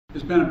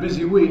It's been a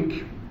busy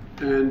week,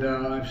 and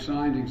I've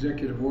signed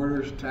executive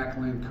orders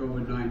tackling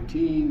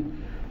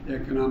COVID-19, the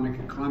economic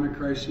and climate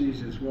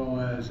crises, as well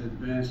as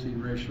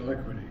advancing racial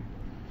equity.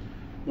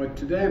 But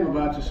today I'm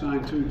about to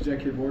sign two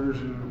executive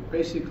orders, and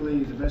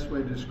basically the best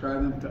way to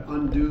describe them, to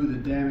undo the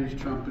damage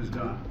Trump has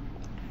done.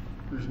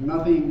 There's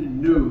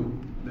nothing new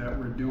that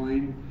we're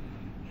doing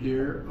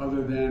here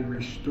other than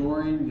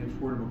restoring the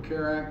Affordable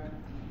Care Act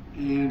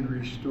and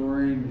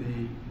restoring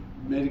the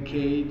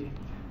Medicaid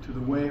to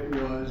the way it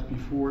was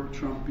before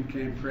Trump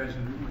became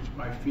president, which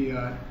by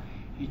fiat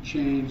he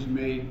changed,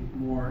 made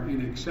more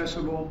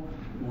inaccessible,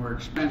 more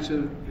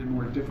expensive, and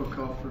more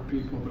difficult for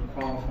people to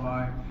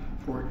qualify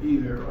for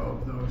either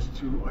of those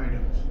two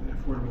items, the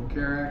Affordable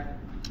Care Act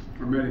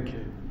or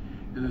Medicaid.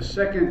 And the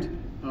second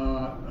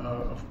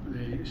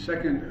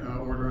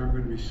order I'm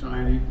going to be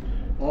signing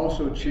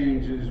also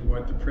changes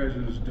what the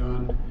president's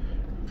done,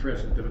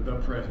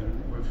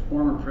 what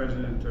former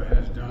president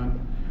has done,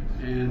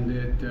 and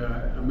it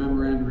a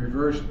memorandum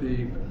reversed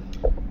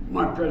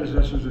my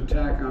predecessor's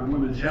attack on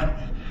women's health,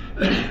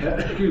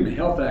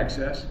 health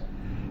access,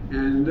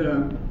 and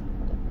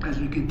as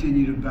we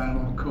continue to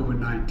battle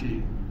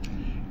COVID-19,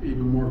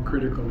 even more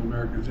critical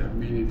Americans have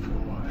meaningful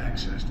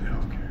access to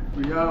health care.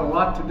 We got a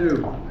lot to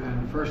do,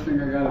 and the first thing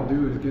I got to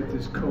do is get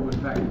this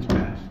COVID package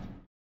passed.